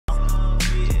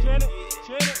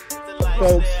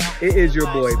folks? It is your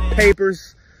boy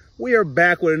Papers. We are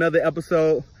back with another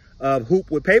episode of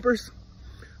Hoop with Papers.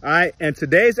 All right, and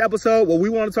today's episode, what we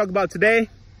want to talk about today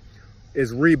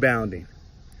is rebounding.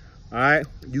 All right,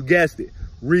 you guessed it,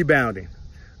 rebounding.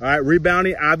 All right,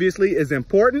 rebounding obviously is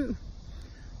important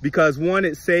because one,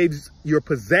 it saves your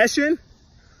possession,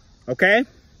 okay?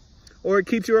 Or it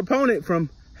keeps your opponent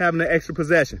from having an extra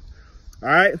possession. All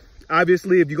right,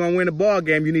 obviously if you're gonna win a ball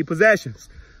game, you need possessions.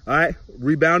 All right,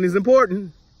 rebounding is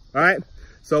important. All right,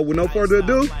 so with no further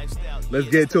ado, let's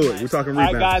get to it. We're talking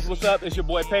rebounds. All right, guys, what's up? It's your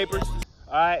boy Papers.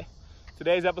 All right,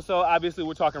 today's episode, obviously,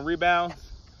 we're talking rebounds.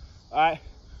 All right,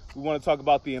 we want to talk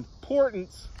about the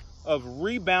importance of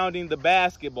rebounding the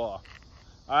basketball.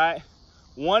 All right,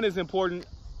 one is important,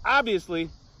 obviously,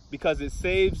 because it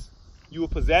saves you a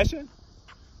possession.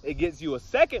 It gets you a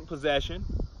second possession,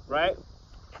 right?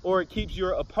 Or it keeps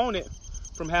your opponent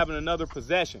from having another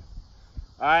possession.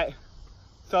 All right,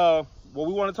 so what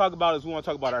we want to talk about is we want to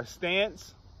talk about our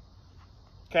stance,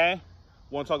 okay?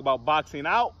 We want to talk about boxing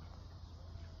out,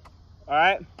 all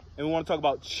right? And we want to talk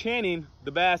about chinning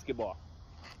the basketball,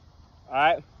 all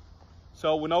right?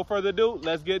 So with no further ado,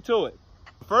 let's get to it.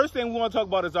 First thing we want to talk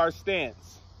about is our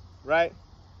stance, right?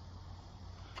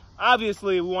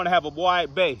 Obviously, we want to have a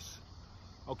wide base,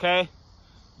 okay?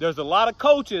 There's a lot of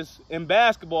coaches in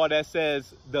basketball that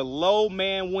says the low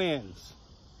man wins.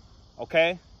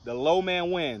 Okay, the low man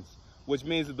wins, which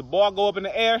means if the ball go up in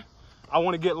the air, I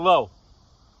want to get low.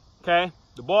 Okay,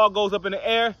 the ball goes up in the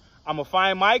air, I'm gonna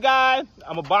find my guy,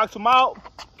 I'm gonna box him out.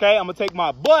 Okay, I'm gonna take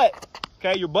my butt.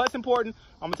 Okay, your butt's important.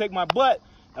 I'm gonna take my butt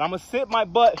and I'm gonna sit my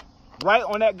butt right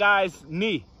on that guy's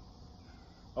knee.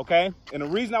 Okay, and the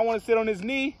reason I want to sit on his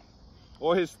knee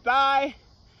or his thigh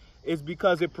is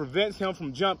because it prevents him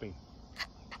from jumping.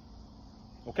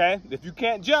 Okay, if you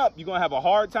can't jump, you're gonna have a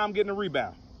hard time getting a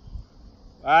rebound.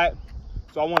 All right,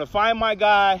 so I want to find my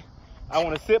guy, I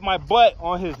want to sit my butt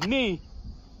on his knee,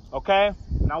 okay,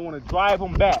 and I want to drive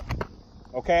him back,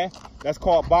 okay? That's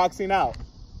called boxing out.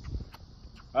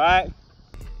 All right,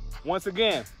 once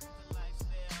again,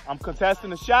 I'm contesting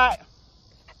the shot,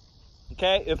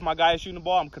 okay? If my guy is shooting the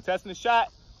ball, I'm contesting the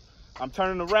shot, I'm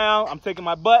turning around, I'm taking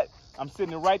my butt, I'm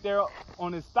sitting right there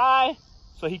on his thigh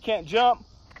so he can't jump.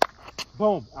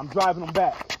 Boom, I'm driving him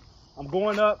back. I'm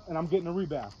going up and I'm getting a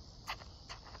rebound.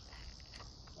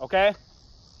 Okay,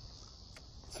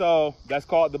 so that's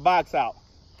called the box out.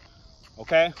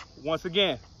 Okay, once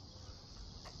again,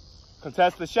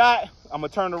 contest the shot, I'm gonna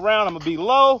turn around, I'm gonna be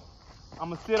low,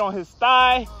 I'm gonna sit on his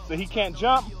thigh so he can't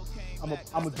jump, I'm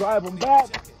gonna drive him back,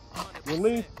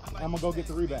 release, and I'm gonna go get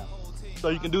the rebound. So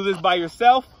you can do this by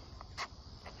yourself.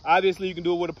 Obviously you can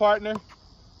do it with a partner,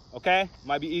 okay?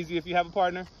 Might be easy if you have a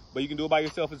partner, but you can do it by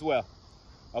yourself as well.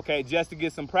 Okay, just to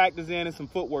get some practice in and some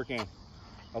footwork in.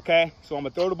 Okay, so I'm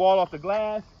gonna throw the ball off the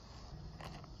glass.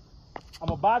 I'm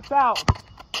gonna box out,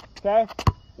 okay?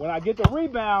 When I get the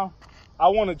rebound, I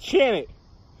wanna chin it.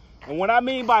 And what I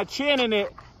mean by chinning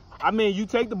it, I mean you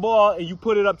take the ball and you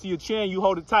put it up to your chin, you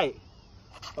hold it tight,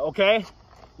 okay?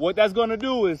 What that's gonna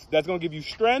do is, that's gonna give you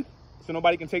strength so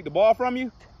nobody can take the ball from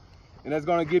you. And that's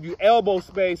gonna give you elbow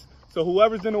space so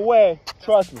whoever's in the way,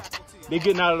 trust me, they're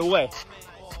getting out of the way,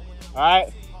 all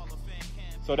right?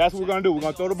 So that's what we're gonna do. We're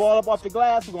gonna throw the ball up off the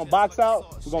glass, we're gonna box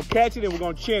out, we're gonna catch it, and we're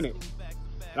gonna chin it.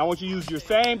 And I want you to use your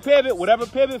same pivot, whatever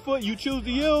pivot foot you choose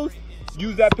to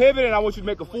use that pivot, and I want you to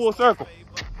make a full circle.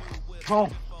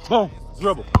 Boom, boom,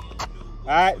 dribble. All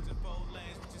right,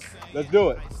 let's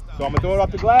do it. So I'm gonna throw it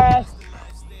off the glass.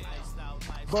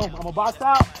 Boom, I'm gonna box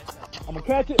out, I'm gonna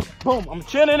catch it, boom, I'm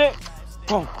chinning it.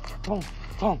 Boom, boom,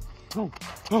 boom, boom,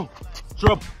 boom,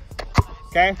 dribble.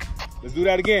 Okay, let's do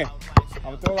that again. I'm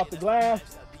gonna throw it off the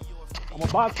glass. I'm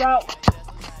gonna box out,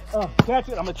 catch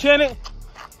it, I'm gonna chin it,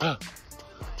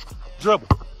 dribble,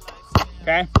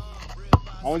 okay?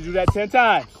 I want you to do that 10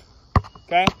 times,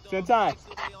 okay? 10 times,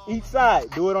 each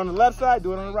side. Do it on the left side,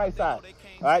 do it on the right side.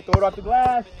 All right, throw it off the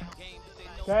glass,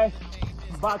 okay?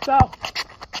 Box out,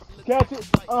 catch it,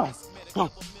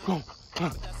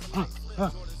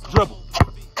 dribble,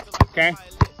 okay?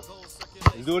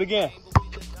 Let's do it again.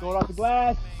 Throw it off the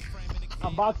glass,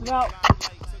 I'm boxing out,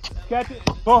 catch it,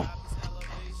 boom,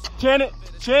 chin it,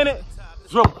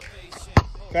 dribble.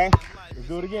 Okay, let's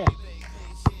do it again.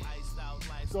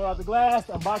 Throw it off the glass,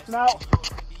 I'm boxing out,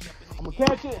 I'm gonna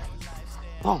catch it,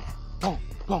 boom, boom,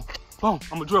 boom, boom,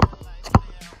 I'm gonna dribble.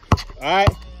 All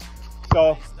right,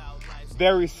 so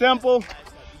very simple,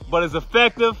 but it's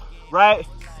effective, right?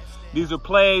 These are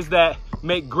plays that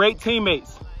make great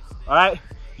teammates, all right?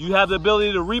 You have the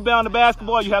ability to rebound the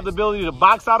basketball. You have the ability to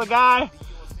box out a guy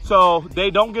so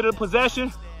they don't get a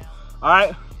possession. All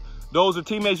right, those are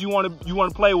teammates you want to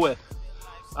play with.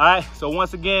 All right, so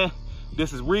once again,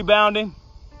 this is Rebounding,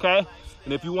 okay?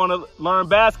 And if you want to learn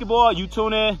basketball, you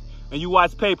tune in and you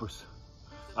watch Papers.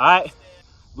 All right,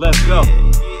 let's go.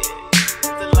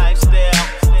 The lifestyle.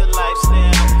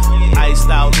 Iced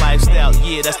out lifestyle,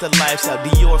 yeah, that's the lifestyle.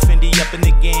 Dior, Fendi up in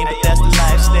the game, but that's the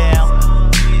lifestyle.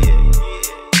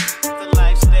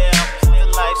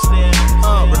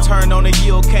 Return on the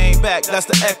yield came back, that's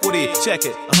the equity. Check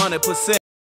it, 100%.